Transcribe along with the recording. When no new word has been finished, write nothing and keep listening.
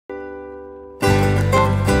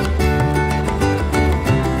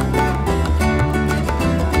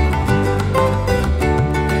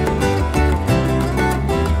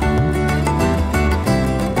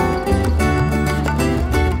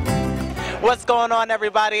What's going on,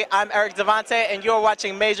 everybody? I'm Eric Devontae, and you're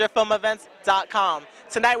watching MajorFilmEvents.com.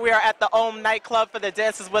 Tonight we are at the Ohm nightclub for the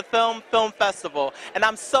Dances with Film Festival, and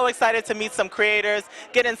I'm so excited to meet some creators,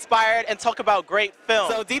 get inspired, and talk about great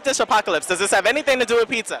film. So, Deep Dish Apocalypse, does this have anything to do with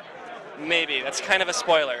pizza? Maybe. That's kind of a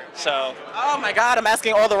spoiler, so... Oh my god, I'm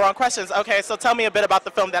asking all the wrong questions. Okay, so tell me a bit about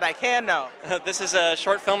the film that I can know. This is a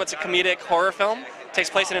short film. It's a comedic horror film. It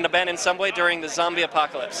takes place in an abandoned subway during the zombie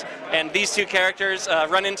apocalypse. And these two characters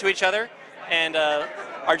run into each other and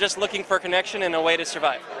are just looking for connection and a way to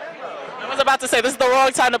survive. I was about to say, this is the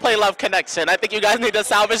wrong time to play Love Connection. I think you guys need to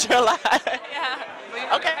salvage your life. Yeah.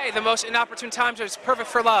 Okay. Hey, the most inopportune times are perfect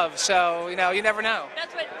for love, so, you know, you never know.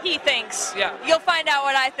 That's what he thinks. Yeah. You'll find out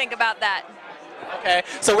what I think about that. Okay,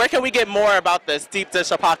 so where can we get more about this Deep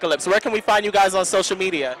Dish Apocalypse? Where can we find you guys on social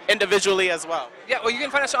media, individually as well? Yeah, well, you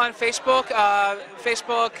can find us on Facebook,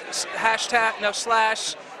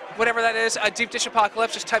 /, whatever that is, Deep Dish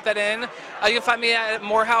Apocalypse, just type that in. You can find me at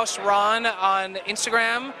Morehouse Ron on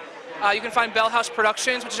Instagram. You can find Bell House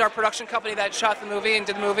Productions, which is our production company that shot the movie and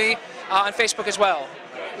did the movie, on Facebook as well.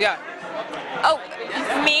 Yeah. Oh,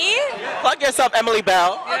 me? Plug yourself, Emily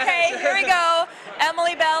Bell. Okay, here we go.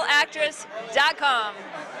 EmilyBellActress.com.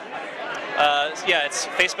 Yeah, it's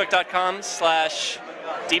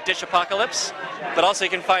facebook.com/deepdishapocalypse. But also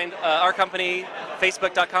you can find our company,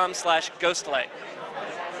 facebook.com/ghostlight.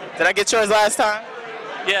 Did I get yours last time?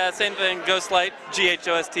 Yeah, same thing, Ghostlight,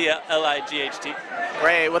 GHOSTLIGHT.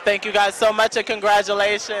 Great. Well, thank you guys so much and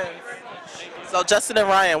congratulations. So, Justin and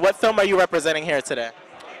Ryan, what film are you representing here today?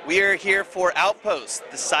 We are here for Outpost,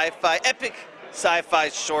 the epic sci-fi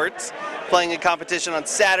shorts, playing a competition on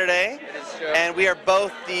Saturday. And we are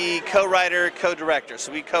both the co-writer, co-director.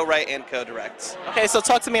 So we co-write and co-direct. Okay, so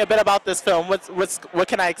talk to me a bit about this film. What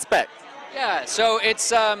can I expect? Yeah, so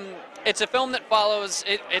it's a film that follows,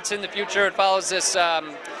 it's in the future, it follows this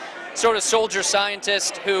sort of soldier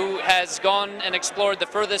scientist who has gone and explored the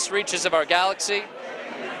furthest reaches of our galaxy,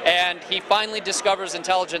 and he finally discovers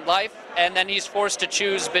intelligent life, and then he's forced to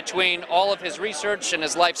choose between all of his research and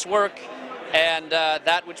his life's work and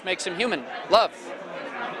that which makes him human, love.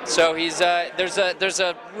 So he's there's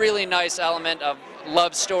a really nice element of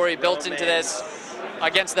love story built into this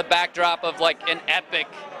against the backdrop of like an epic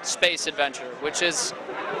space adventure, which is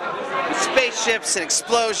spaceships and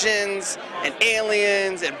explosions and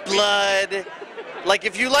aliens and blood. Like,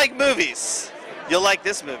 if you like movies, you'll like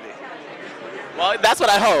this movie. Well, that's what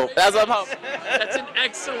I hope. That's what I'm hoping. That's an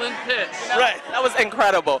excellent pitch. Right. That was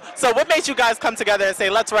incredible. So what made you guys come together and say,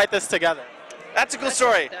 let's write this together? That's a cool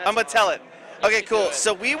story. I'm going to tell it. Okay, cool.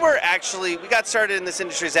 So we got started in this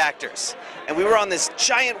industry as actors. And we were on this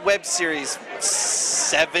giant web series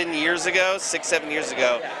 6-7 years ago,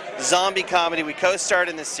 zombie comedy. We co-starred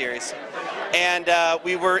in this series. And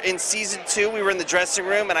we were in season 2, we were in the dressing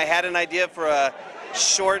room, and I had an idea for a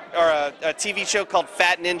short, or a TV show called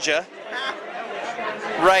Fat Ninja.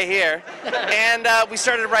 Right here. And we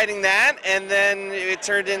started writing that, and then it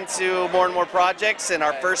turned into more and more projects, and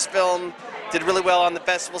our first film did really well on the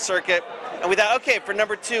festival circuit. And we thought, okay, for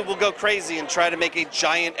number 2, we'll go crazy and try to make a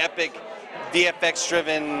giant, epic,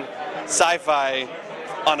 VFX-driven sci-fi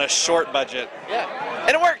on a short budget. Yeah.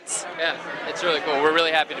 And it worked. Yeah, it's really cool. We're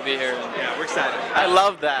really happy to be here. Yeah, we're excited. I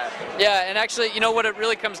love that. Yeah, and actually, you know what it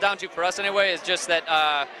really comes down to for us anyway is just that,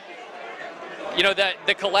 you know, that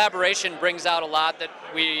the collaboration brings out a lot that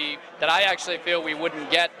I actually feel we wouldn't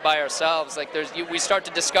get by ourselves. Like we start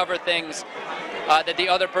to discover things that the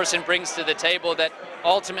other person brings to the table that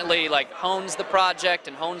ultimately like hones the project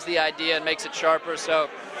and hones the idea and makes it sharper. So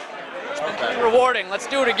it's rewarding. Let's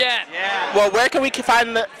do it again. Yeah. Well, where can we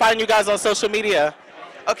find you guys on social media?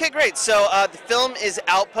 Okay, great. So the film is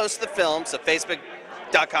Outpost the Film, so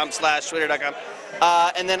facebook.com/twitter.com.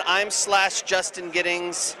 And then I'm /Justin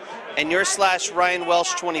Giddings, and you're /Ryan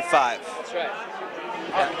Welsh 25. That's right.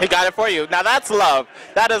 He got it for you. Now that's love.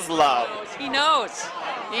 That is love. He knows.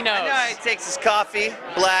 He knows. I know he takes his coffee,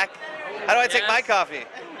 black. How do I take my coffee?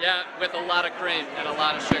 Yeah, with a lot of cream and a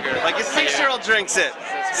lot of sugar. Like a 6-year-old drinks it.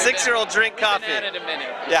 6-year-old drink coffee. We've been at it a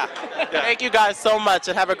minute. Yeah. Thank you guys so much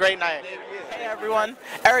and have a great night. Hey everyone,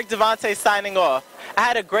 Eric Devontae signing off. I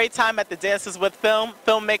had a great time at the Dances with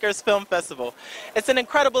Filmmakers Film Festival. It's an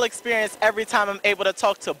incredible experience every time I'm able to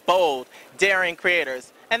talk to bold, daring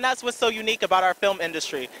creators. And that's what's so unique about our film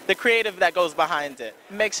industry, the creative that goes behind it.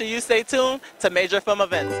 Make sure you stay tuned to Major Film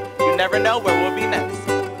Events. You never know where we'll be next.